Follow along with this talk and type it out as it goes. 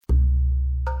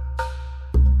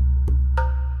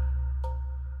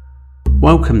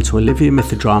Welcome to Olivia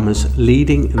Mithodrama's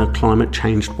Leading in a Climate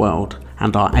Changed World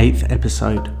and our 8th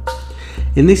episode.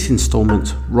 In this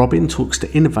instalment, Robin talks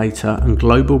to innovator and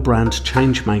global brand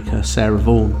changemaker Sarah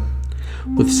Vaughan.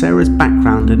 With Sarah's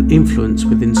background and influence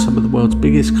within some of the world's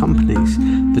biggest companies,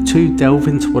 the two delve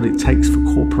into what it takes for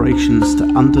corporations to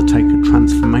undertake a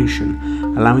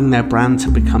transformation, allowing their brand to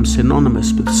become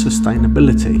synonymous with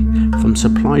sustainability, from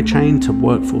supply chain to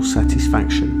workforce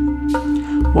satisfaction.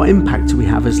 What impact do we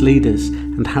have as leaders,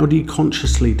 and how do you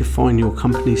consciously define your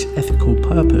company's ethical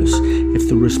purpose if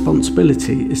the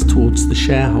responsibility is towards the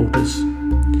shareholders?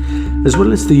 As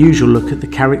well as the usual look at the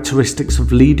characteristics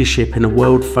of leadership in a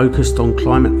world focused on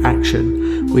climate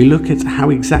action, we look at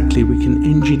how exactly we can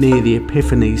engineer the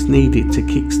epiphanies needed to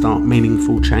kickstart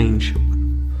meaningful change.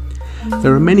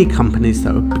 There are many companies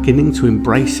that are beginning to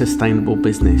embrace sustainable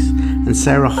business, and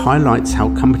Sarah highlights how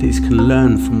companies can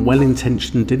learn from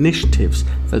well-intentioned initiatives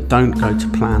that don't go to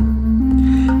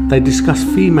plan. They discuss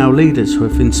female leaders who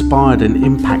have inspired and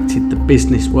impacted the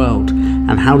business world,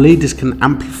 and how leaders can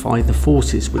amplify the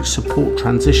forces which support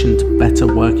transition to better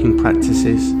working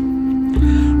practices.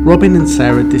 Robin and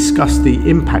Sarah discuss the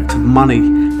impact of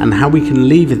money and how we can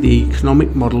lever the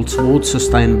economic model towards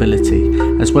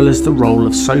sustainability, as well as the role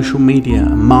of social media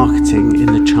and marketing in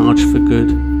the charge for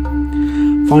good.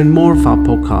 Find more of our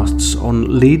podcasts on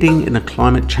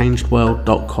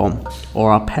leadinginaclimatechangedworld.com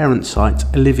or our parent site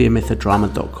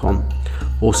oliviamithodrama.com,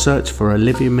 or search for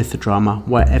Olivia Mithodrama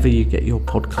wherever you get your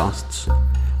podcasts.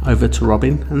 Over to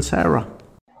Robin and Sarah.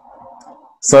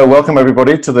 So welcome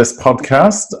everybody to this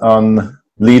podcast on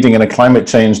Leading in a Climate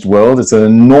Changed World. It's an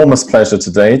enormous pleasure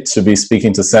today to be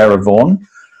speaking to Sarah Vaughan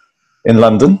in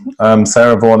London.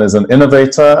 Sarah Vaughan is an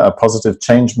innovator, a positive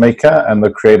change maker, and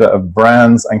the creator of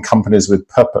brands and companies with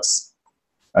purpose.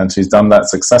 And she's done that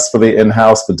successfully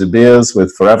in-house for De Beers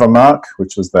with Forevermark,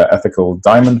 which was their ethical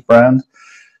diamond brand.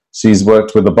 She's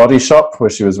worked with The Body Shop, where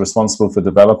she was responsible for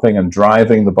developing and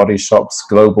driving The Body Shop's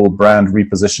global brand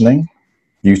repositioning,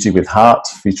 Beauty with Heart,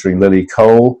 featuring Lily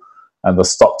Cole, and the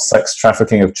Stop Sex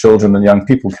Trafficking of Children and Young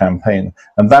People campaign.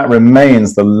 And that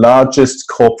remains the largest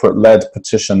corporate-led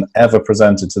petition ever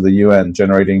presented to the UN,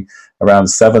 generating around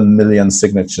 7 million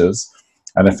signatures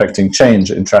and affecting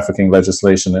change in trafficking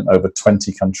legislation in over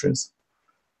 20 countries.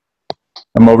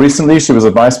 And more recently, she was a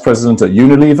vice president at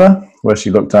Unilever, where she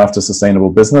looked after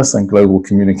sustainable business and global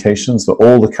communications for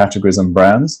all the categories and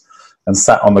brands, and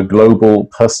sat on the global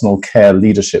personal care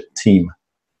leadership team.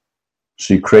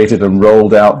 She created and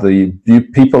rolled out the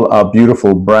People Are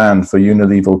Beautiful brand for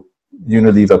Unilever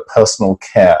Personal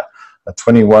Care, a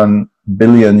 21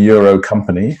 billion euro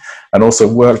company, and also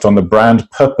worked on the brand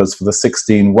purpose for the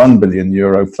 16 1 billion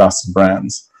euro plus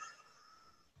brands.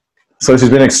 So she's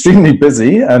been extremely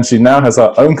busy, and she now has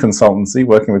her own consultancy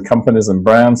working with companies and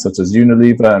brands such as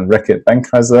Unilever and Reckitt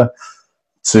Benckiser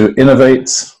to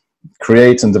innovate,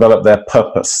 create, and develop their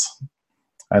purpose.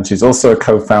 And she's also a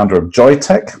co-founder of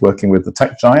Joytech, working with the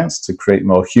tech giants to create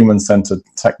more human-centered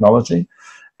technology,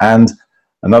 and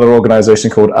another organization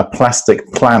called A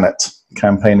Plastic Planet,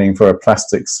 campaigning for a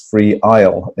plastics-free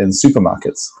aisle in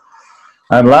supermarkets.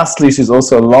 And lastly, she's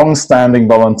also a long-standing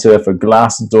volunteer for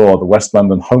Glassdoor, the West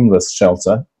London homeless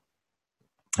shelter,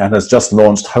 and has just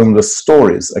launched Homeless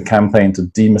Stories, a campaign to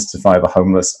demystify the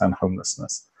homeless and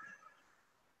homelessness.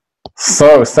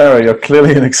 So, Sarah, you're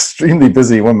clearly an extremely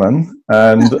busy woman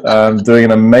and doing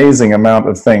an amazing amount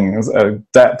of things,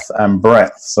 depth and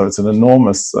breadth. So it's an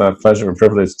enormous pleasure and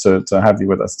privilege to have you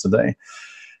with us today.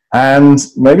 And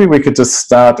maybe we could just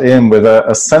start in with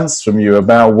a sense from you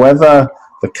about whether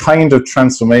the kind of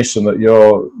transformation that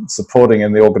you're supporting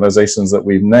in the organizations that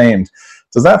we've named,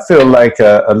 does that feel like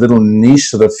a little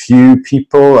niche that a few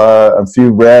people, a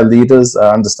few rare leaders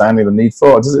are understanding the need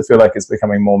for, or does it feel like it's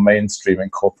becoming more mainstream in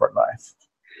corporate life?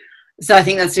 So I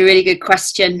think that's a really good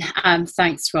question.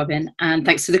 Thanks, Robin, and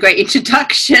thanks for the great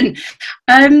introduction.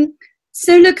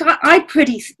 So look, I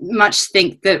pretty much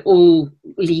think that all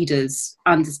leaders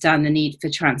understand the need for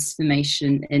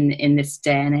transformation in this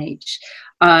day and age.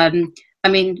 I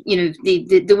mean, you know,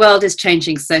 the world is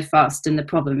changing so fast and the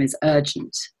problem is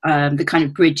urgent. The kind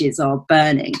of bridges are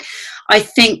burning. I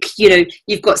think, you know,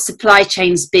 you've got supply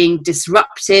chains being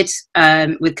disrupted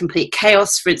with complete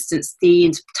chaos. For instance, the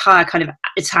entire kind of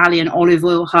Italian olive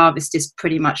oil harvest is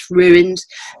pretty much ruined.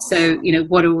 So, you know,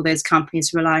 what are all those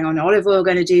companies relying on olive oil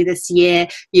going to do this year?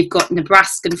 You've got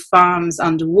Nebraskan farms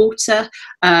underwater.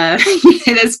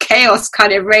 There's chaos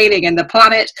kind of reigning in the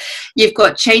planet. You've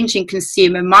got changing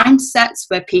consumer mindset. outlets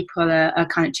where people are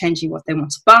kind of changing what they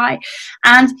want to buy.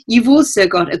 And you've also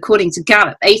got, according to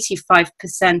Gallup,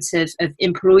 85% of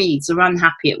employees are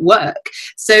unhappy at work.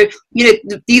 So,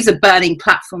 these are burning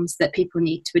platforms that people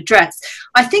need to address.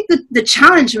 I think that the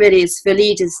challenge really is for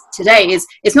leaders today is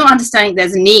it's not understanding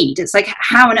there's a need. It's like,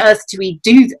 how on earth do we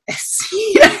do this?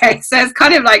 So it's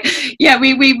kind of like,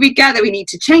 we get that we need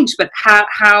to change, but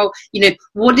how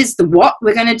what is the what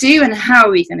we're going to do and how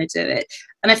are we going to do it?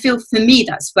 And I feel for me,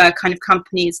 that's where kind of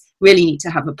companies really need to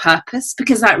have a purpose,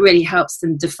 because that really helps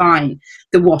them define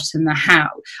the what and the how.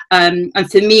 And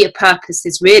for me, a purpose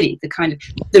is really the kind of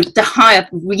the higher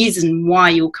reason why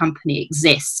your company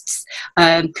exists,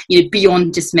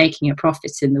 beyond just making a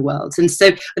profit in the world. And so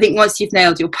I think once you've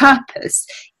nailed your purpose,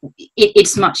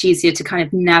 it's much easier to kind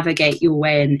of navigate your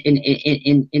way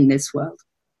in this world.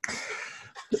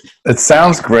 It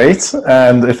sounds great.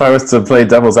 And if I was to play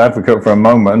devil's advocate for a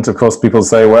moment, of course, people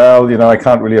say, well, I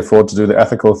can't really afford to do the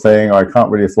ethical thing, or I can't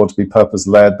really afford to be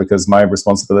purpose-led because my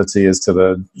responsibility is to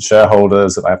the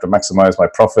shareholders and I have to maximize my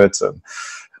profit. And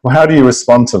well, how do you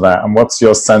respond to that? And what's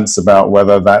your sense about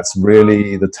whether that's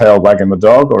really the tail wagging the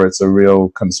dog or it's a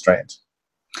real constraint?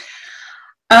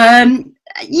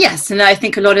 Yes, and I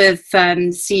think a lot of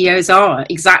CEOs are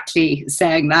exactly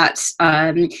saying that.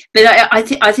 But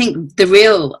I think the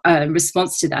real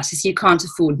response to that is you can't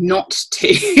afford not to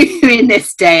in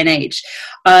this day and age.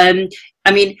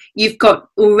 You've got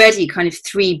already kind of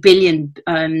 3 billion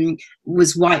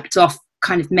was wiped off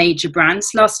kind of major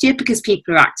brands last year because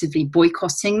people are actively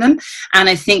boycotting them. And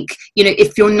I think,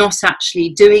 if you're not actually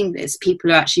doing this,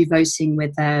 people are actually voting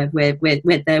with their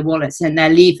wallets, and they're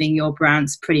leaving your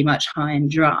brands pretty much high and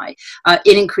dry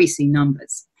in increasing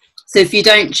numbers. So if you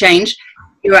don't change,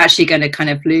 you're actually going to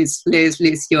kind of lose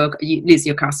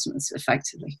your customers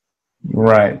effectively.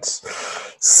 Right.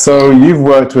 So you've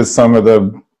worked with some of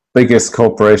the biggest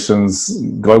corporations,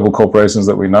 global corporations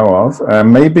that we know of.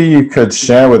 Maybe you could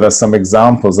share with us some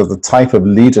examples of the type of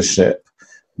leadership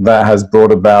that has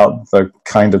brought about the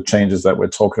kind of changes that we're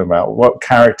talking about. What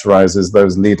characterizes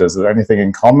those leaders? Is there anything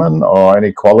in common or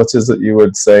any qualities that you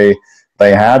would say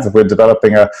they have? If we're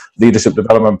developing a leadership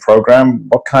development program,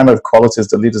 what kind of qualities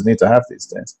do leaders need to have these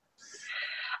days?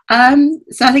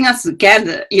 So I think that's,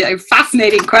 again,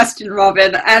 fascinating question,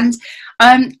 Robin. And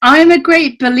I'm a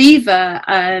great believer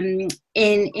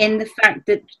in the fact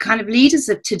that kind of leaders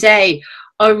of today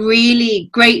are really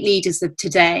great leaders of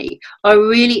today, are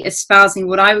really espousing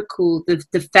what I would call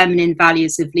the feminine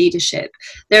values of leadership.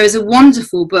 There is a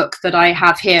wonderful book that I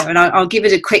have here, and I'll give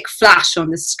it a quick flash on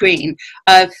the screen,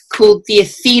 called The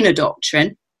Athena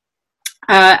Doctrine.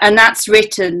 And that's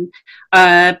written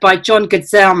by John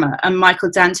Gadzema and Michael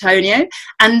D'Antonio,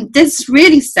 and this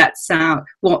really sets out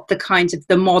what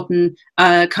the modern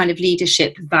kind of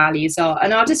leadership values are.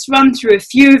 And I'll just run through a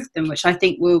few of them, which I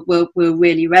think will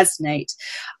really resonate.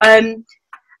 And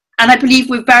I believe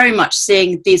we're very much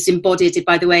seeing this embodied,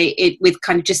 by the way, with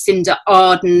kind of Jacinda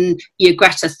Ardern,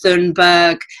 Greta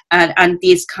Thunberg, and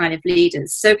these kind of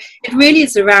leaders. So it really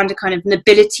is around a kind of an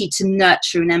ability to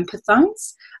nurture and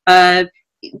empathize.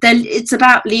 Then it's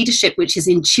about leadership which is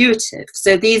intuitive.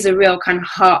 So these are real kind of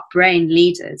heart-brain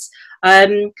leaders.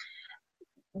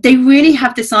 They really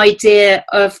have this idea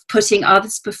of putting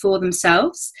others before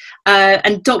themselves.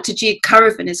 And Dr. Jude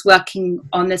Currivan is working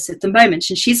on this at the moment,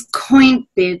 and she's coined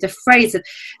the phrase of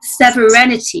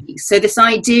severenity. So this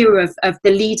idea of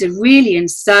the leader really in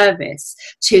service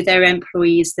to their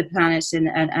employees, the planet,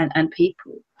 and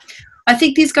people. I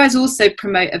think these guys also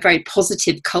promote a very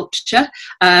positive culture,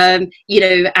 and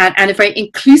a very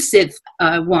inclusive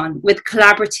one with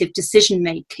collaborative decision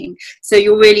making. So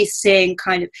you're really seeing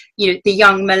kind of, the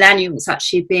young millennials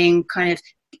actually being kind of,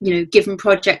 given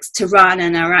projects to run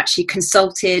and are actually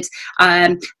consulted,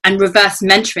 and reverse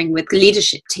mentoring with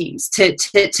leadership teams to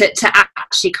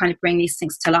actually kind of bring these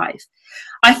things to life.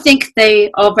 I think they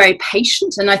are very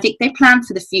patient, and I think they plan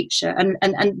for the future,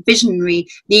 and visionary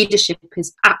leadership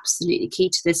is absolutely key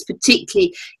to this,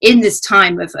 particularly in this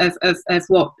time of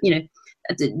what,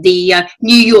 the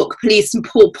New York police and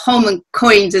Paul Polman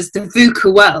coined as the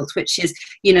VUCA world, which is,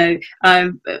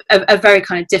 a very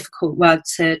kind of difficult world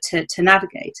to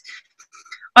navigate.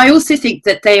 I also think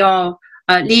that they are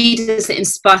leaders that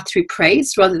inspire through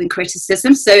praise rather than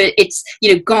criticism. So it's,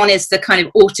 gone is the kind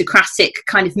of autocratic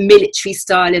kind of military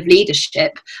style of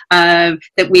leadership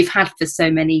that we've had for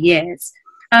so many years.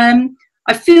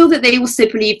 I feel that they also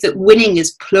believe that winning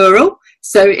is plural.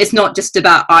 So it's not just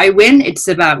about I win, it's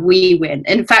about we win.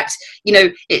 In fact, in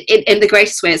the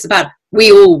greatest way, it's about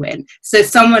we all win. So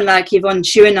someone like Yvonne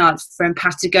Chouinard from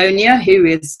Patagonia, who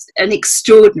is an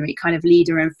extraordinary kind of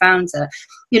leader and founder,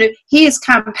 you know, he is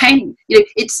campaigning, you know,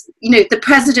 it's, you know, the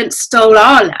president stole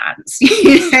our lands.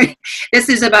 You know, this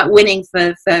is about winning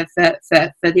for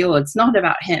the odds, not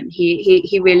about him.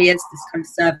 He really is this kind of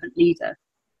servant leader.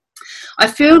 I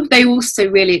feel they also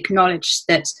really acknowledge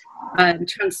that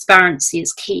transparency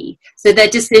is key. So their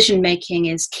decision making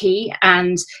is key,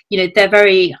 and you know, they're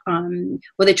very well,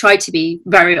 they try to be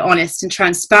very honest and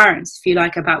transparent, if you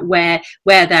like, about where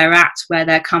they're at, where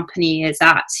their company is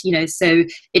at. You know, so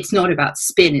it's not about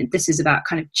spin. This is about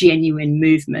kind of genuine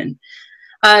movement.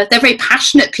 They're very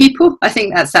passionate people. I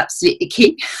think that's absolutely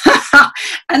key,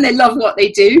 and they love what they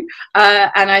do.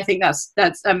 And I think that's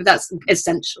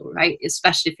essential, right?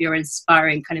 Especially if you're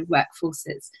inspiring kind of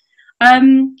workforces.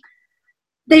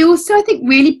 They also, I think,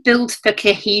 really build for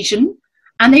cohesion,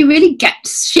 and they really get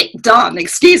shit done.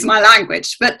 Excuse my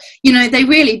language, but you know, they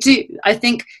really do. I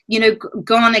think, you know,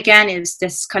 gone again is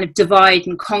this kind of divide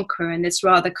and conquer, and this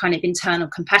rather kind of internal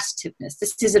competitiveness.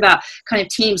 This is about kind of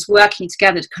teams working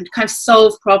together to kind of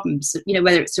solve problems. You know,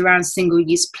 whether it's around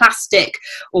single-use plastic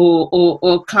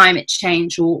or climate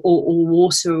change or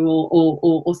water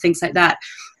or things like that.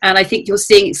 And I think you're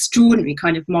seeing extraordinary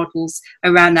kind of models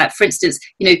around that. For instance,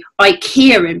 you know,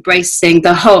 IKEA embracing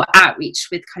the whole outreach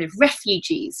with kind of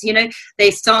refugees. You know,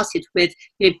 they started with,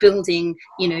 you know, building,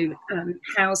 you know,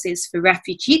 houses for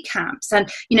refugee camps. And,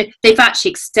 you know, they've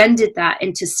actually extended that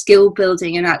into skill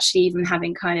building and actually even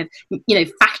having kind of, you know,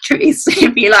 factories,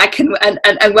 if you like, and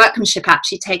workmanship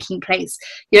actually taking place,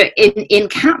 you know, in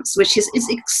camps, which is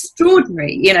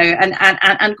extraordinary, you know,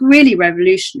 and really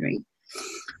revolutionary.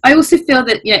 I also feel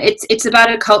that, you know, it's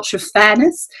about a culture of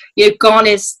fairness. You know, Gone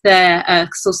is the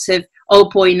sort of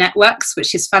old boy networks,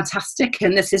 which is fantastic,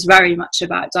 and this is very much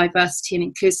about diversity and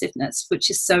inclusiveness,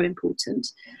 which is so important.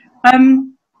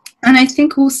 And I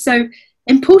think also,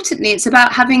 importantly, it's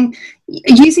about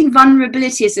using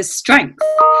vulnerability as a strength,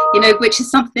 you know, which is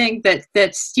something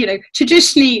that's, you know,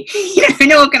 traditionally, you know,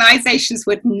 in organizations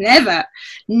would never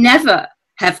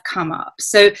have come up.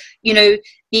 So, you know,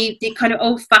 the kind of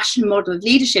old-fashioned model of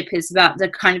leadership is about the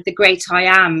kind of the great I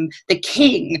am, the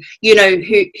king, you know,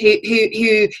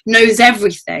 who knows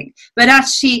everything. But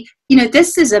actually, you know,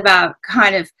 this is about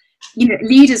kind of, you know,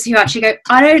 leaders who actually go,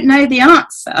 I don't know the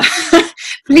answer.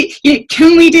 Please, you know,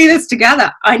 can we do this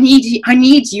together? I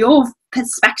need your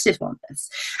perspective on this.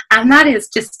 And that is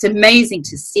just amazing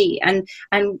to see. And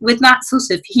with that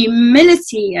sort of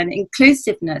humility and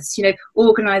inclusiveness, you know,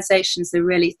 organizations are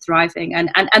really thriving, and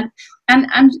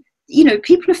you know,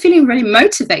 people are feeling really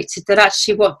motivated that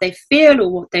actually what they feel or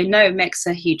what they know makes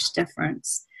a huge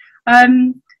difference.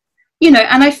 You know,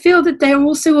 and I feel that there are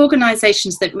also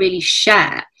organizations that really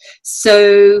share.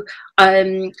 So,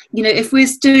 you know, if we're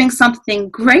doing something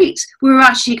great, we're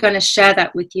actually going to share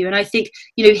that with you. And I think,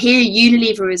 you know, here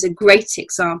Unilever is a great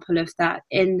example of that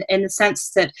in the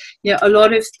sense that, you know, a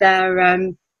lot of their,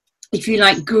 if you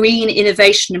like, green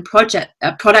innovation and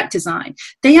product design,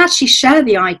 they actually share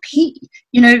the IP.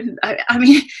 You know, I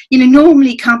mean, you know,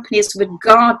 normally companies would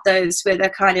guard those with a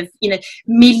kind of, you know,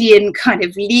 million kind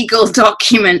of legal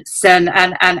documents and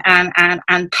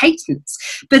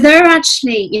patents, but they're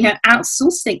actually, you know,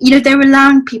 outsourcing. You know, they're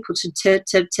allowing people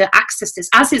to access this,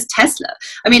 as is Tesla.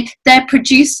 I mean, they're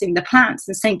producing the plants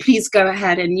and saying, please go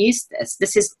ahead and use this.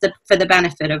 This is for the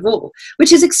benefit of all,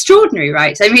 which is extraordinary,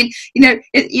 right? I mean, you know,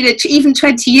 even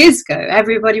 20 years ago,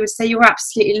 everybody would say, you're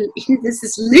absolutely, you know, this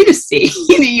is lunacy.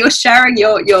 You know, you're sharing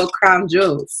your crown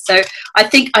jewels. So I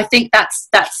think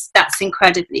that's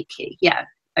incredibly key. Yeah,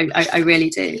 I really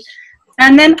do.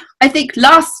 And then I think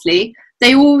lastly,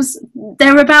 they're always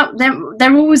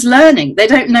learning. They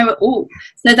don't know it all,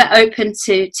 so they're open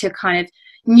to kind of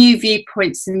new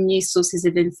viewpoints and new sources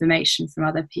of information from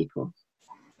other people.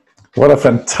 What a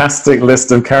fantastic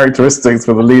list of characteristics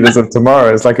for the leaders of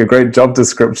tomorrow. It's like a great job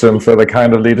description for the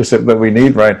kind of leadership that we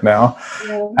need right now.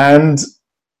 Yeah. And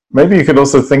maybe you could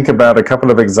also think about a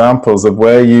couple of examples of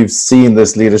where you've seen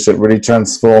this leadership really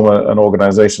transform an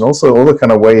organization, also all the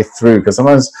kind of way through, because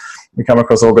sometimes we come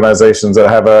across organizations that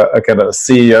have a kind of a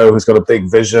CEO who's got a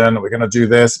big vision, we're going to do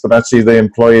this, but actually the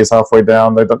employee is halfway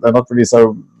down, they're not really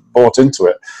so bought into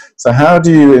it. So how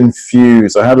do you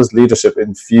infuse, or how does leadership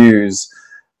infuse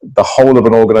the whole of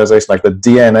an organization, like the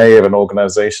DNA of an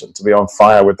organization, to be on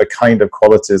fire with the kind of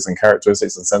qualities and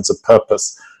characteristics and sense of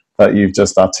purpose that you've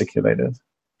just articulated?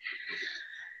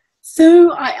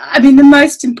 So, I mean, the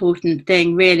most important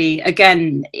thing really,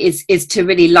 again, is to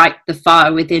really light the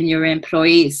fire within your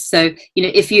employees. So,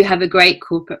 if you have a great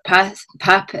corporate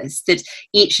purpose, that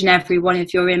each and every one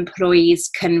of your employees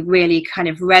can really kind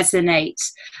of resonate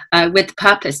with the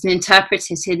purpose and interpret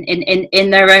it in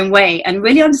their own way and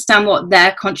really understand what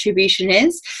their contribution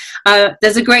is.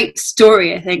 There's a great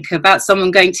story, I think, about someone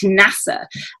going to NASA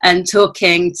and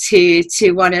talking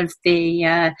to one of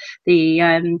the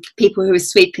people who was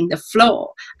sweeping the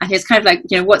floor, and he was kind of like,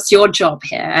 what's your job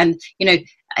here? And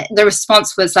the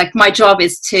response was like, my job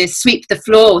is to sweep the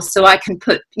floor so I can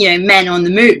put men on the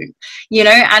moon,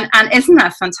 and isn't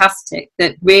that fantastic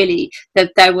that really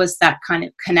that there was that kind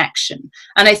of connection?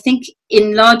 And I think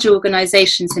in large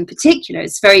organizations in particular,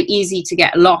 it's very easy to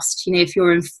get lost, if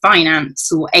you're in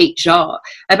finance or HR,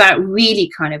 about really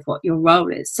kind of what your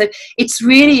role is. So it's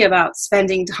really about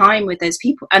spending time with those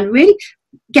people and really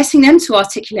getting them to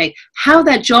articulate how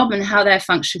their job and how their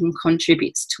function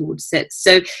contributes towards it.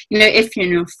 So, if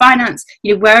you're in finance,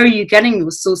 where are you getting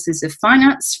your sources of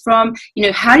finance from?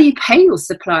 How do you pay your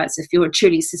suppliers if you're a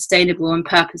truly sustainable and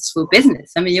purposeful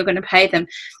business? I mean, you're going to pay them,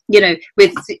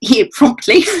 with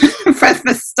promptly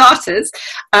for starters.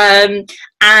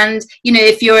 And,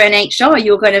 if you're in HR,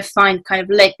 you're going to find kind of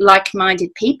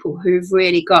like-minded people who've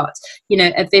really got,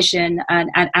 a vision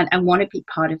and want to be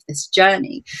part of this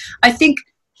journey. I think,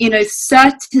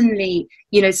 certainly,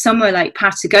 somewhere like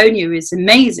Patagonia is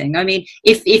amazing. I mean,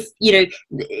 if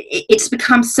it's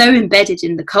become so embedded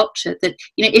in the culture that,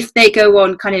 if they go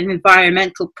on kind of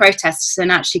environmental protests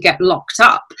and actually get locked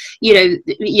up,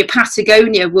 your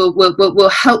Patagonia will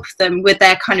help them with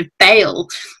their kind of bail,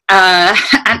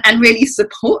 and really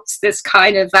supports this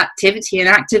kind of activity and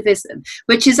activism,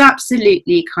 which is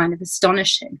absolutely kind of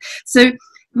astonishing. So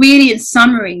really, in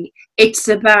summary, it's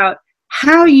about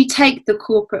how you take the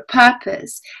corporate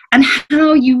purpose and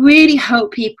how you really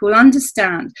help people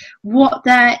understand what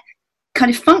their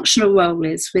kind of functional role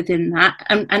is within that,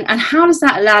 and how does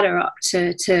that ladder up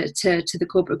to the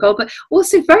corporate goal, but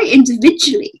also very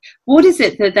individually, what is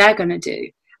it that they're going to do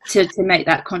to make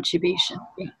that contribution?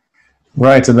 Yeah.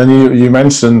 Right, and then you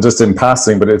mentioned just in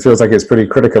passing, but it feels like it's pretty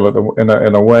critical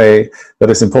in a way that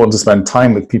it's important to spend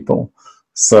time with people.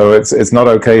 So it's not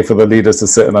okay for the leaders to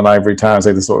sit in an ivory tower and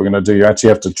say, this is what we're going to do. You actually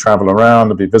have to travel around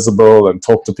and be visible and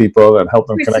talk to people and help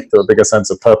them connect to a bigger sense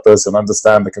of purpose and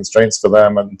understand the constraints for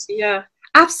them. And yeah,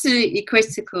 absolutely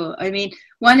critical. I mean,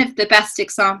 one of the best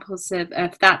examples of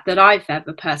that I've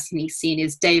ever personally seen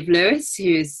is Dave Lewis,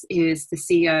 who is the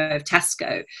CEO of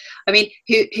Tesco. I mean,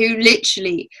 who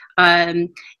literally,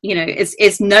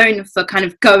 is known for kind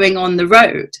of going on the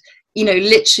road,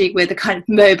 literally with a kind of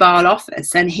mobile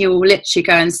office, and he will literally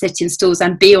go and sit in stores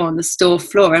and be on the store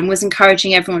floor, and was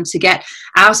encouraging everyone to get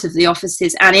out of the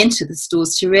offices and into the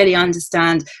stores to really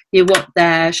understand what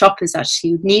their shoppers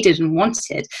actually needed and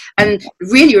wanted, and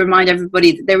really remind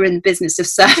everybody that they were in the business of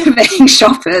serving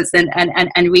shoppers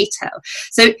and retail.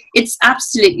 So it's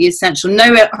absolutely essential.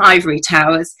 No ivory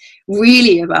towers,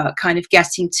 really about kind of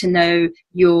getting to know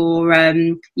your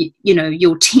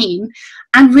your team,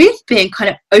 and really being kind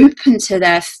of open to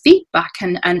their feedback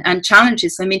and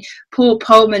challenges. I mean, Paul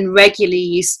Polman regularly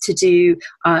used to do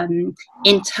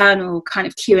internal kind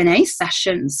of Q&A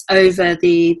sessions over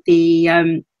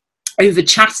over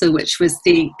Chatter, which was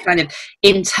the kind of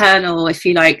internal, if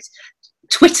you like,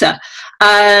 Twitter.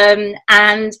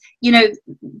 And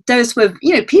those were,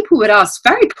 people would ask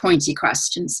very pointy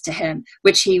questions to him,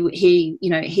 which he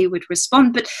would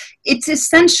respond. But it's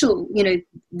essential,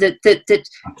 that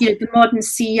the modern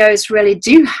CEOs really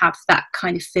do have that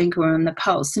kind of finger on the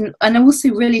pulse, and also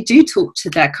really do talk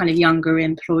to their kind of younger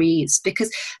employees,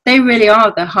 because they really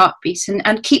are the heartbeat,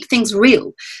 and keep things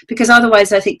real, because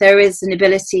otherwise I think there is an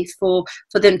ability for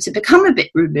them to become a bit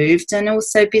removed, and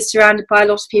also be surrounded by a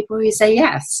lot of people who say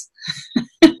yes.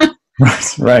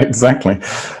 Right, exactly.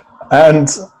 And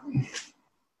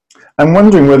I'm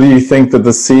wondering whether you think that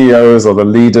the CEOs or the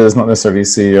leaders, not necessarily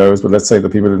CEOs, but let's say the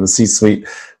people in the C-suite,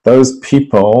 those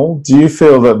people, do you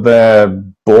feel that they're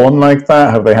born like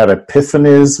that? Have they had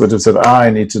epiphanies which have said, I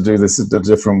need to do this in a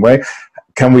different way?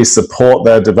 Can we support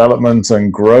their development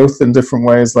and growth in different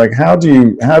ways? Like, how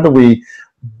do we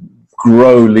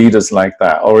grow leaders like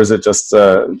that? Or is it just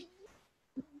a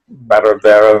matter of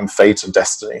their own fate and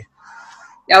destiny?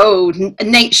 Oh,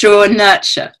 nature or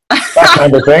nurture. That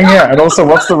kind of thing, yeah. And also,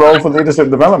 what's the role for leadership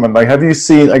development? Like, have you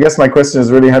seen, I guess my question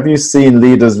is really, have you seen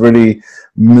leaders really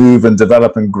move and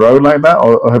develop and grow like that?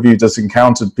 Or have you just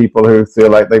encountered people who feel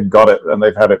like they've got it and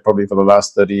they've had it probably for the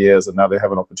last 30 years and now they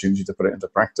have an opportunity to put it into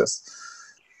practice?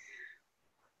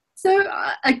 So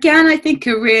again, I think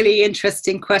a really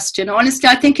interesting question. Honestly,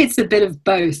 I think it's a bit of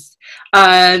both.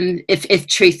 If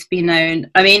truth be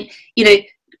known, I mean,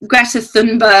 Greta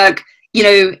Thunberg,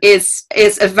 is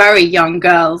a very young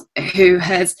girl who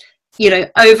has,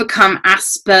 overcome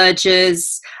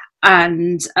Asperger's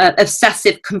and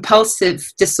obsessive compulsive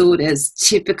disorders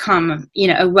to become,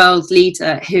 a world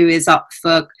leader who is up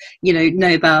for,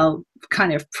 Nobel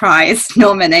kind of prize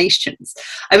nominations.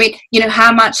 I mean,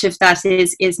 how much of that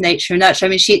is nature and nurture? I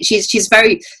mean, she's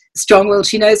very strong-willed.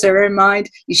 She knows her own mind.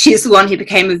 She's the one who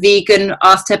became a vegan,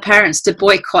 asked her parents to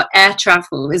boycott air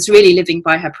travel, is really living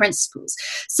by her principles.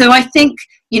 So I think,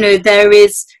 there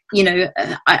is,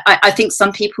 I think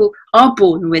some people are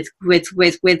born with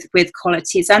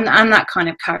qualities and that kind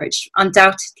of courage,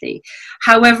 undoubtedly.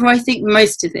 However, I think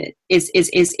most of it is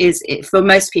for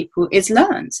most people is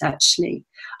learned, actually.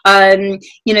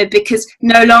 Because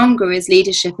no longer is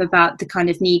leadership about the kind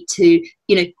of need to,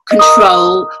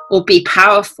 control or be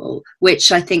powerful,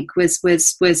 which I think was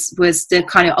the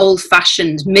kind of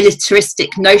old-fashioned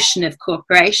militaristic notion of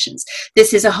corporations.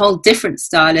 This is a whole different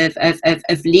style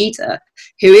of leader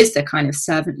who is the kind of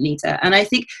servant leader, and I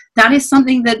think that is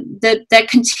something that they're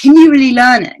continually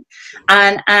learning,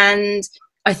 and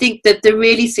I think that the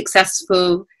really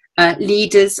successful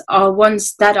leaders are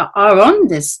ones that are on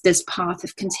this path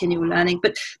of continual learning.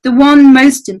 But the one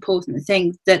most important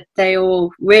thing that they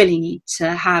all really need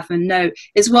to have and know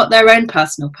is what their own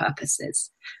personal purpose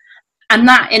is. And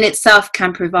that in itself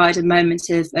can provide a moment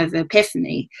of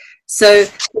epiphany. So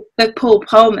for Paul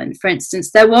Polman, for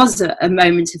instance, there was a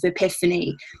moment of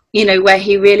epiphany, where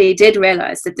he really did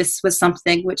realize that this was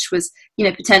something which was,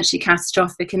 potentially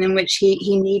catastrophic and in which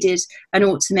he needed and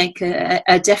ought to make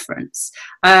a difference.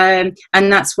 And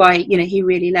that's why, he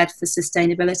really led for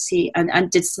sustainability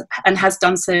and has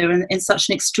done so in such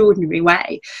an extraordinary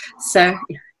way. So,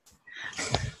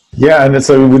 yeah, and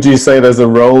so would you say there's a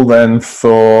role then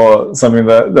for something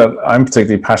that I'm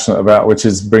particularly passionate about, which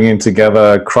is bringing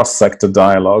together cross-sector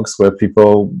dialogues where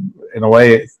people, in a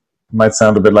way, it might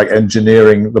sound a bit like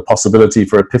engineering the possibility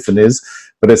for epiphanies,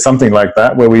 but it's something like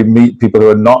that where we meet people who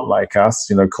are not like us,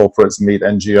 corporates meet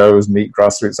NGOs, meet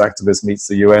grassroots activists, meets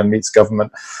the UN, meets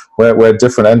government, where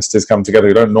different entities come together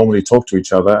who don't normally talk to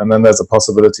each other, and then there's a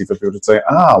possibility for people to say,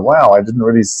 wow, I didn't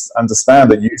really understand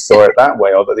that you saw it that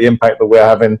way, or that the impact that we're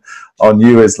having on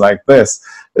you is like this.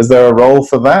 Is there a role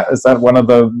for that? Is that one of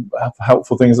the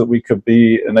helpful things that we could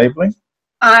be enabling?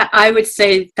 I would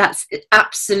say that's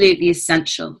absolutely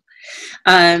essential.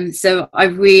 So I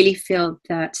really feel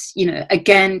that,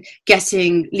 again,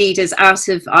 getting leaders out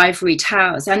of ivory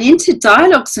towers and into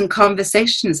dialogues and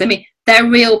conversations. I mean, they're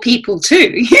real people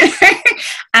too,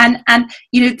 and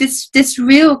this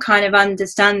real kind of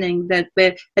understanding that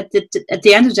we're at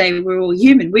the end of the day, we're all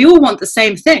human. We all want the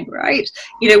same thing, right?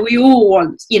 We all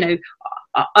want,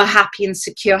 a happy and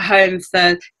secure home,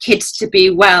 for kids to be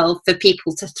well, for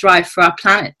people to thrive, for our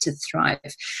planet to thrive.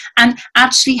 And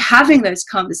actually having those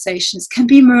conversations can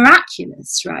be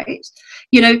miraculous, right?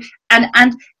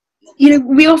 And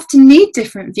we often need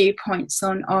different viewpoints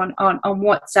on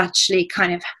what's actually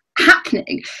kind of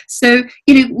happening. So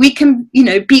we can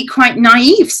be quite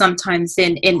naive sometimes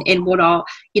in what our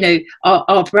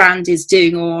brand is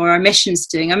doing or our mission's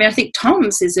doing. I mean, I think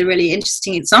Tom's is a really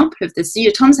interesting example of this.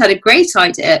 Tom's had a great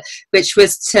idea, which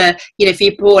was to, if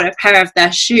you bought a pair of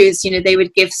their shoes, they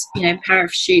would give a pair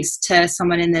of shoes to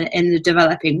someone in the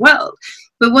developing world.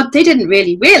 But what they didn't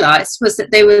really realize was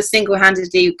that they were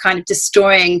single-handedly kind of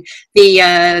destroying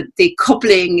the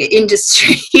cobbling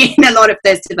industry in a lot of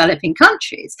those developing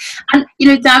countries. And,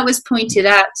 that was pointed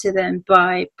out to them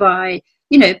by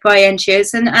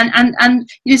NGOs. And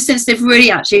since they've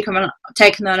really actually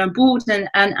taken that on board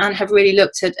and have really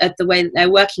looked at the way that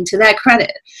they're working, to their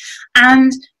credit.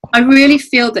 And I really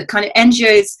feel that kind of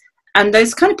NGOs and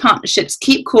those kind of partnerships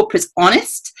keep corporates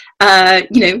honest.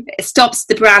 It stops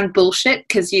the brand bullshit,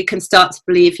 because you can start to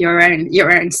believe your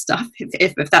own stuff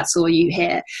if that's all you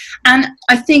hear. And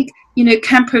I think,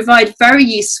 can provide very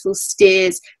useful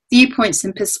steers, viewpoints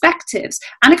and perspectives,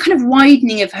 and a kind of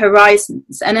widening of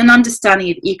horizons and an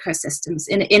understanding of ecosystems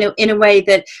in a way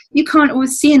that you can't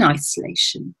always see in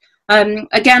isolation.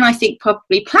 Again, I think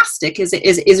probably plastic is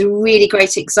a really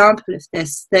great example of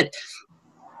this, that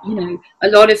a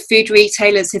lot of food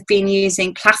retailers have been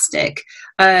using plastic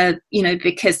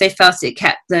because they felt it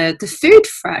kept the food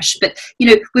fresh. But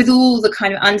with all the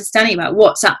kind of understanding about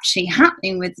what's actually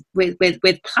happening with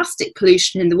plastic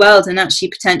pollution in the world, and actually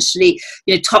potentially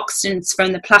toxins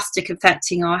from the plastic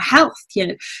affecting our health,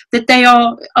 that they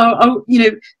are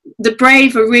the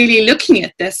brave are really looking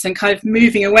at this and kind of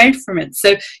moving away from it.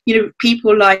 So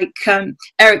people like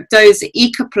Eric Doze at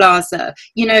Ecoplaza,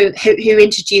 who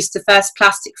introduced the first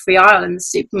plastic-free aisle in the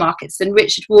supermarkets, and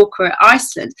Richard Walker at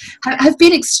Iceland have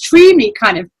been extremely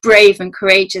kind of brave and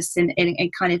courageous in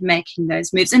kind of making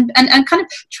those moves and kind of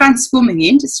transforming the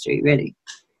industry, really.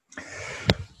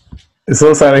 It's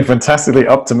all sounding fantastically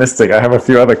optimistic. I have a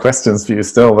few other questions for you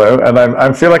still, though, and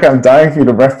I feel like I'm dying for you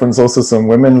to reference also some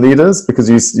women leaders, because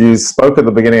you spoke at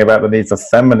the beginning about the need for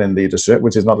feminine leadership,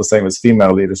 which is not the same as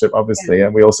female leadership, obviously, yeah.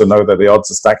 And we also know that the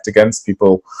odds are stacked against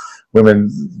women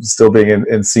still being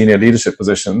in senior leadership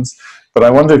positions. But I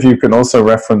wonder if you can also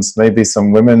reference maybe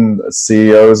some women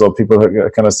CEOs or people who are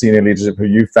kind of senior leadership who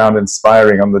you found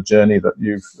inspiring on the journey that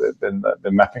you've been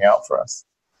mapping out for us.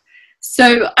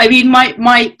 So, I mean,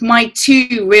 my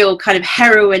two real kind of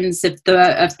heroines of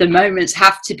the moment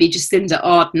have to be Jacinda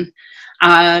Ardern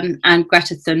and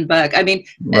Greta Thunberg. I mean,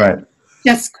 right.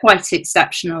 Just quite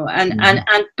exceptional, and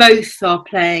both are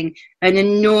playing an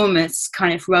enormous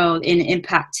kind of role in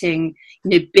impacting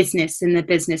business in the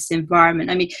business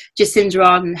environment. I mean, Jacinda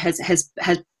Ardern has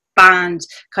banned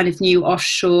kind of new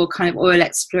offshore kind of oil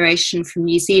exploration from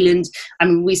New Zealand. I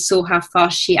mean, we saw how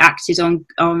fast she acted on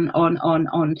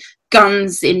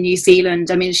guns in New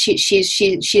Zealand. I mean, she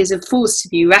is a force to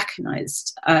be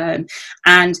recognised, and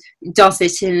does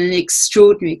it in an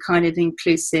extraordinary kind of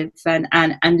inclusive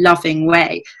and loving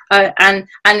way, and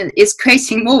is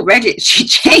creating more regulatory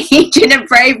change in a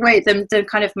brave way than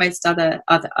kind of most other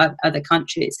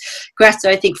countries. Greta,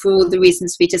 I think, for all the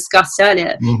reasons we discussed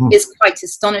earlier, is quite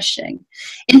astonishing.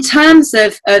 In terms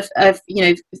of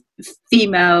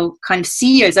female kind of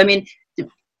CEOs, I mean,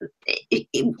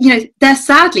 they're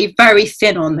sadly very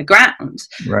thin on the ground,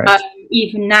 right.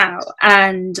 Even now,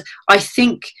 and I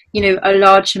think a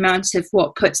large amount of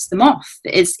what puts them off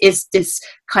is this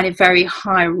kind of very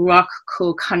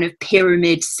hierarchical kind of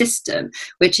pyramid system,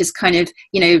 which is kind of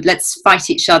let's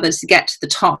fight each other to get to the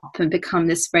top and become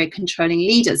this very controlling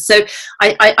leader. So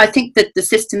I think that the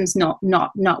system's not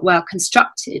well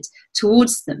constructed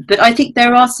towards them, but I think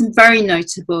there are some very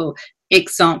notable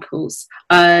examples.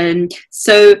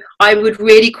 So I would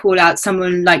really call out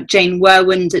someone like Jane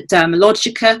Werwand at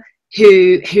Dermalogica,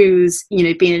 who's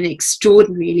been an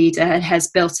extraordinary leader and has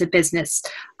built a business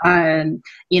over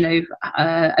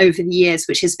the years,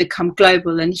 which has become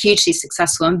global and hugely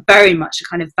successful and very much a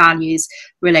kind of values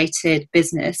related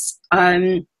business.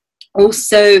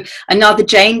 Also, another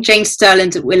Jane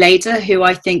Sterland at Weleda, who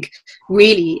I think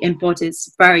really embodies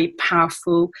very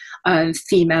powerful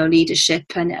female leadership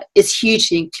and is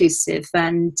hugely inclusive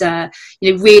and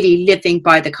really living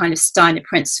by the kind of Steiner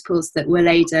principles that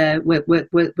Weleda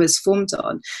was formed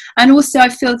on. And also, I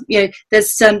feel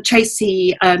there's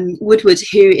Tracy Woodward,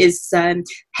 who is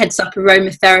heads up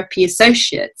Aromatherapy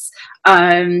Associates,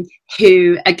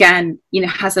 who again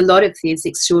has a lot of these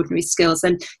extraordinary skills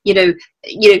and is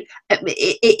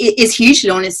hugely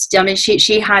honest. I mean,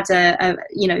 she had a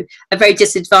very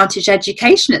disadvantaged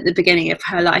education at the beginning of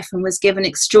her life and was given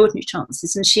extraordinary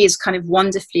chances, and she is kind of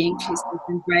wonderfully inclusive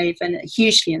and brave and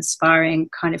hugely inspiring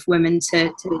kind of women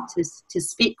to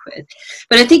speak with.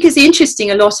 But I think it's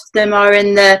interesting, a lot of them are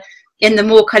in the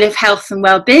more kind of health and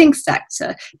well-being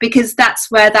sector, because that's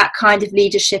where that kind of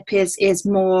leadership is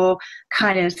more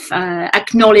kind of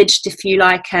acknowledged, if you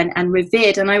like, and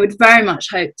revered. And I would very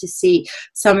much hope to see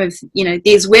some of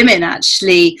these women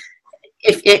actually,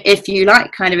 if you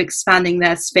like, kind of expanding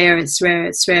their sphere of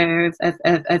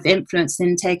influence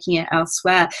and taking it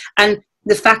elsewhere. And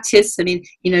the fact is, I mean,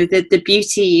 the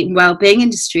beauty and well-being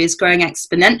industry is growing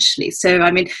exponentially. So,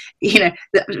 I mean,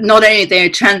 not only are they a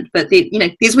trend, but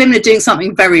these women are doing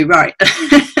something very right.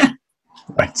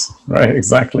 Right,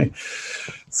 exactly.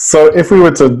 So if we were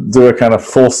to do a kind of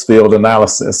force field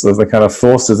analysis of the kind of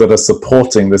forces that are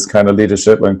supporting this kind of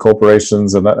leadership and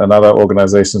corporations and other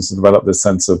organizations to develop this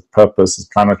sense of purpose, this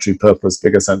planetary purpose,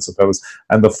 bigger sense of purpose,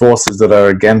 and the forces that are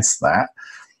against that,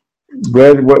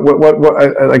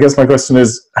 I guess my question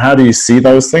is, how do you see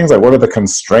those things? Like, what are the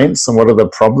constraints and what are the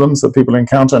problems that people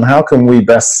encounter, and how can we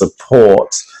best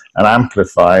support and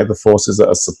amplify the forces that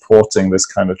are supporting this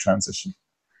kind of transition?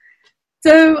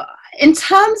 So, in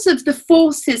terms of the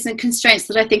forces and constraints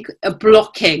that I think are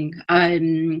blocking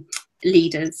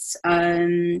leaders,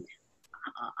 I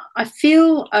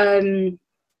feel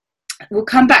we'll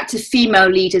come back to female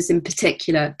leaders in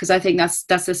particular, because I think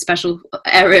that's a special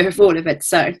area of all of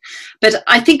its own. But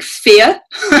I think fear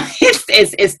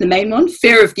is the main one.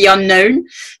 Fear of the unknown.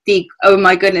 Oh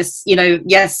my goodness,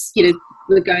 yes,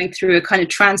 we're going through a kind of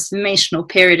transformational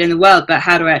period in the world, but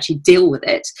how do I actually deal with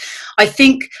it? I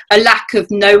think a lack of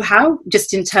know-how,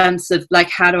 just in terms of like,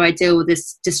 how do I deal with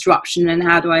this disruption and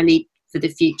how do I lead for the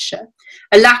future?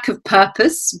 A lack of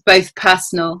purpose, both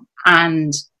personal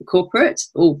and corporate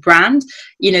or brand,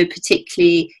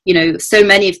 particularly, so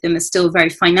many of them are still very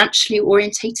financially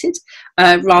orientated,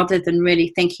 rather than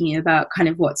really thinking about kind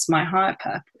of what's my higher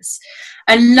purpose.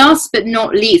 And last but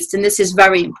not least, and this is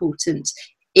very important,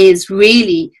 is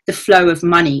really the flow of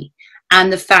money.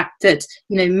 And the fact that,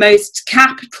 most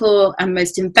capital and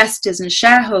most investors and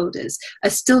shareholders are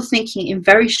still thinking in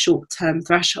very short-term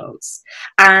thresholds.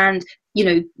 And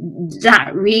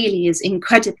that really is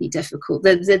incredibly difficult.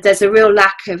 There's a real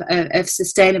lack of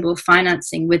sustainable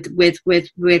financing with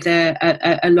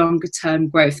a longer term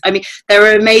growth. I mean, there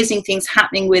are amazing things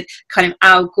happening with kind of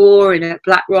Al Gore and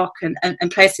BlackRock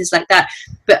and places like that.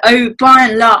 But by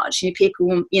and large, people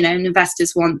want,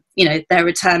 investors want, their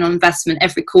return on investment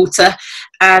every quarter,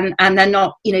 and they're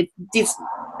not,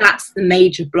 that's the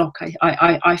major block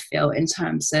I feel in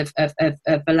terms of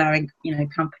allowing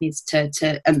companies to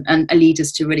and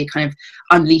leaders to really kind of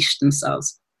unleash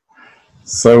themselves.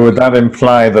 So would that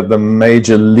imply that the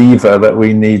major lever that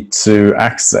we need to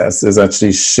access is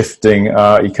actually shifting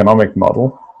our economic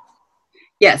model?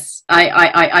 Yes,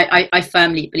 I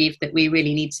firmly believe that we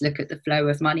really need to look at the flow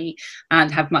of money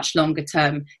and have much longer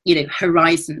term,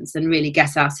 horizons, and really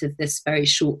get out of this very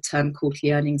short term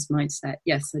quarterly earnings mindset.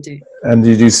 Yes, I do. And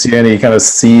did you see any kind of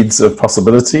seeds of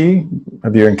possibility?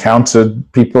 Have you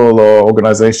encountered people or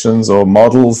organizations or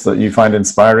models that you find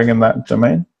inspiring in that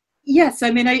domain? Yes, I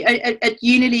mean, at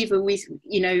Unilever,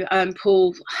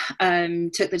 Paul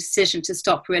took the decision to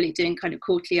stop really doing kind of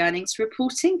quarterly earnings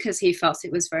reporting because he felt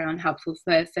it was very unhelpful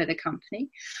for the company.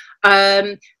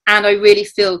 And I really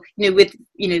feel, with,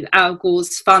 Al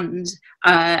Gore's fund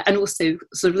and also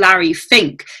sort of Larry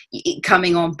Fink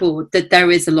coming on board, that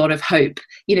there is a lot of hope,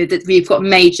 that we've got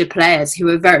major players who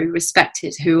are very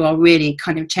respected, who are really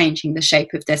kind of changing the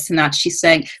shape of this and actually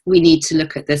saying, we need to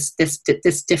look at this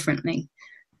differently.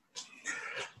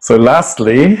 So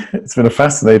lastly, it's been a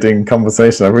fascinating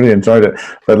conversation. I really enjoyed it.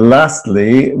 But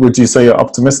lastly, would you say you're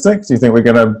optimistic? Do you think we're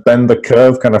going to bend the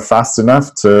curve kind of fast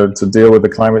enough to deal with the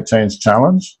climate change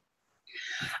challenge?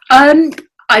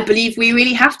 I believe we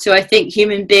really have to. I think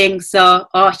human beings are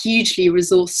hugely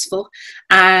resourceful.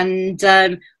 And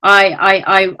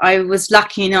I was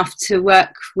lucky enough to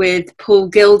work with Paul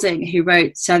Gilding, who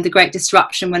wrote The Great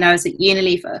Disruption when I was at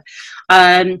Unilever,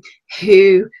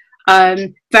 who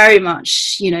very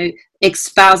much,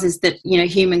 espouses that,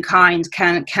 humankind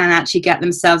can actually get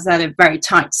themselves out of very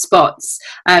tight spots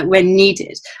when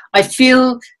needed. I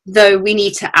feel, though, we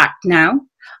need to act now.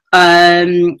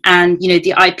 And,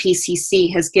 the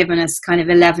IPCC has given us kind of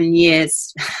 11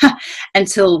 years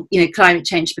until, climate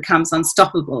change becomes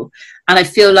unstoppable. And I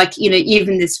feel like,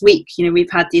 even this week,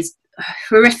 we've had these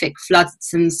horrific floods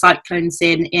and cyclones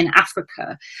in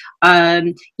Africa.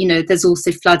 There's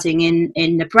also flooding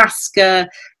in Nebraska.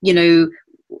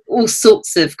 All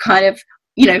sorts of kind of,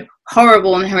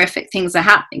 horrible and horrific things are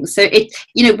happening. So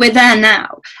we're there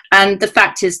now. And the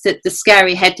fact is that the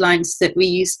scary headlines that we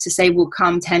used to say will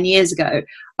come 10 years ago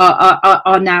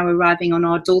are now arriving on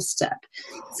our doorstep.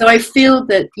 So I feel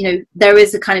that, there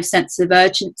is a kind of sense of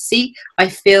urgency. I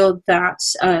feel that,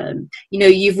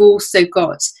 you've also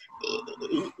got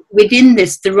within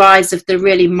this the rise of the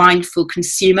really mindful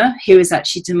consumer who is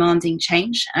actually demanding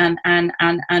change and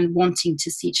wanting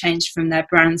to see change from their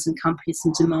brands and companies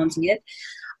and demanding it.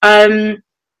 And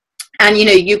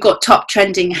you've got top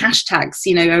trending hashtags,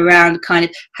 around kind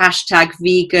of hashtag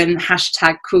vegan,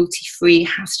 hashtag cruelty free,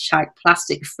 hashtag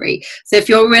plastic free. So if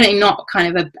you're really not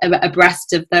kind of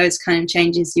abreast of those kind of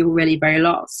changes, you're really very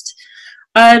lost.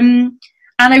 And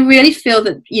I really feel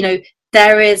that,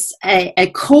 there is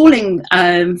a calling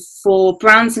for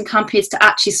brands and companies to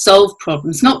actually solve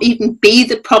problems, not even be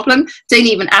the problem. Don't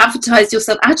even advertise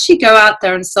yourself. Actually go out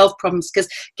there and solve problems, because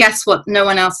guess what? No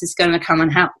one else is going to come and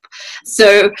help.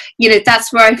 So,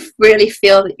 that's where I really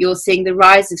feel that you're seeing the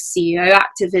rise of CEO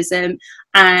activism,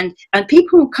 and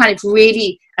people kind of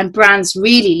really, and brands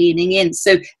really leaning in.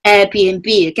 So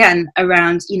Airbnb, again,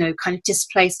 around, you know, kind of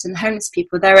displaced and homeless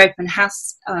people, their open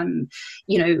house,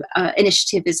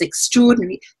 initiative is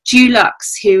extraordinary. Dulux,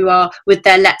 who are with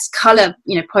their Let's Colour,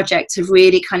 you know, project, of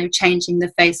really kind of changing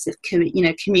the face of,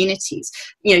 communities.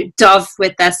 You know, Dove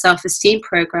with their self-esteem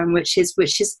program, which is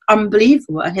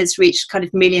unbelievable, and has reached kind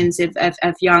of millions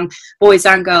of young boys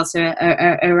and girls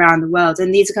around the world.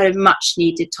 And these are kind of much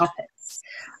needed topics.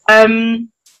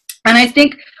 And I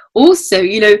think also,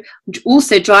 you know,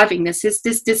 also driving this is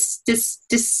this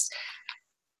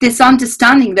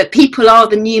understanding that people are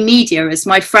the new media, as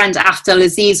my friend Afdal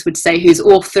Aziz would say, who's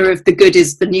author of The Good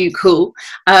is the New Cool,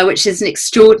 which is an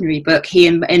extraordinary book he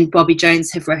and Bobby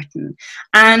Jones have written.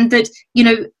 And that, you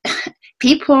know,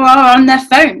 people are on their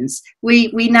phones.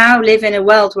 We now live in a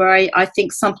world where I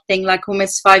think something like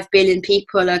almost 5 billion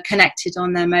people are connected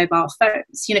on their mobile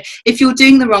phones. You know, if you're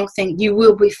doing the wrong thing, you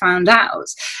will be found out.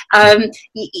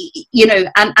 You know,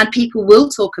 and people will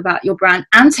talk about your brand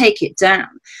and take it down.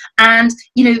 And,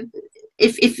 you know,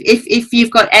 if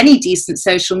you've got any decent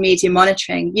social media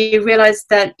monitoring, you realize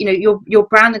that, you know, your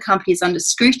brand and company is under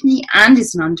scrutiny and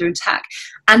is under attack.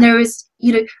 And there is,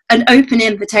 you know, an open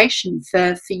invitation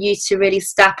for you to really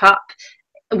step up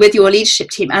with your leadership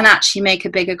team and actually make a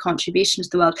bigger contribution to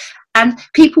the world. And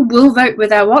people will vote with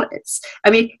their wallets. I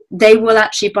mean, they will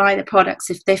actually buy the products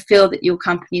if they feel that your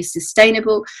company is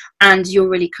sustainable and you're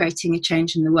really creating a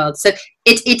change in the world. So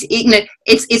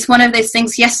it's one of those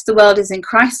things. Yes, the world is in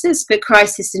crisis, but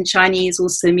crisis in Chinese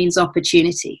also means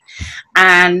opportunity.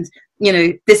 And, you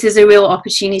know, this is a real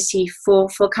opportunity for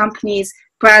companies,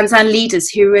 brands and leaders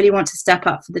who really want to step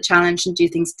up for the challenge and do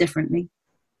things differently.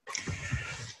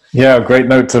 Yeah, great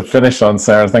note to finish on,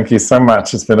 Sarah. Thank you so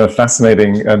much. It's been a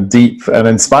fascinating and deep and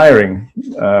inspiring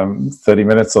 30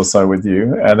 minutes or so with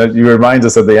you. And you remind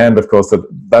us at the end, of course, that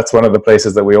that's one of the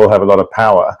places that we all have a lot of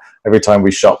power. Every time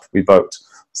we shop, we vote.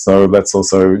 So let's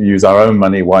also use our own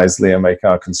money wisely and make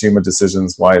our consumer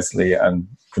decisions wisely and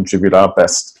contribute our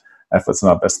best efforts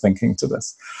and our best thinking to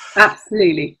this.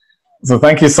 Absolutely. So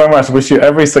thank you so much. Wish you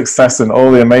every success in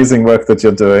all the amazing work that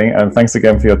you're doing. And thanks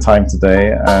again for your time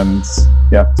today. And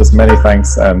yeah, just many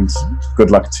thanks and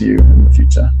good luck to you in the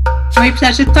future. My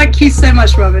pleasure. Thank you so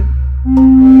much, Robin.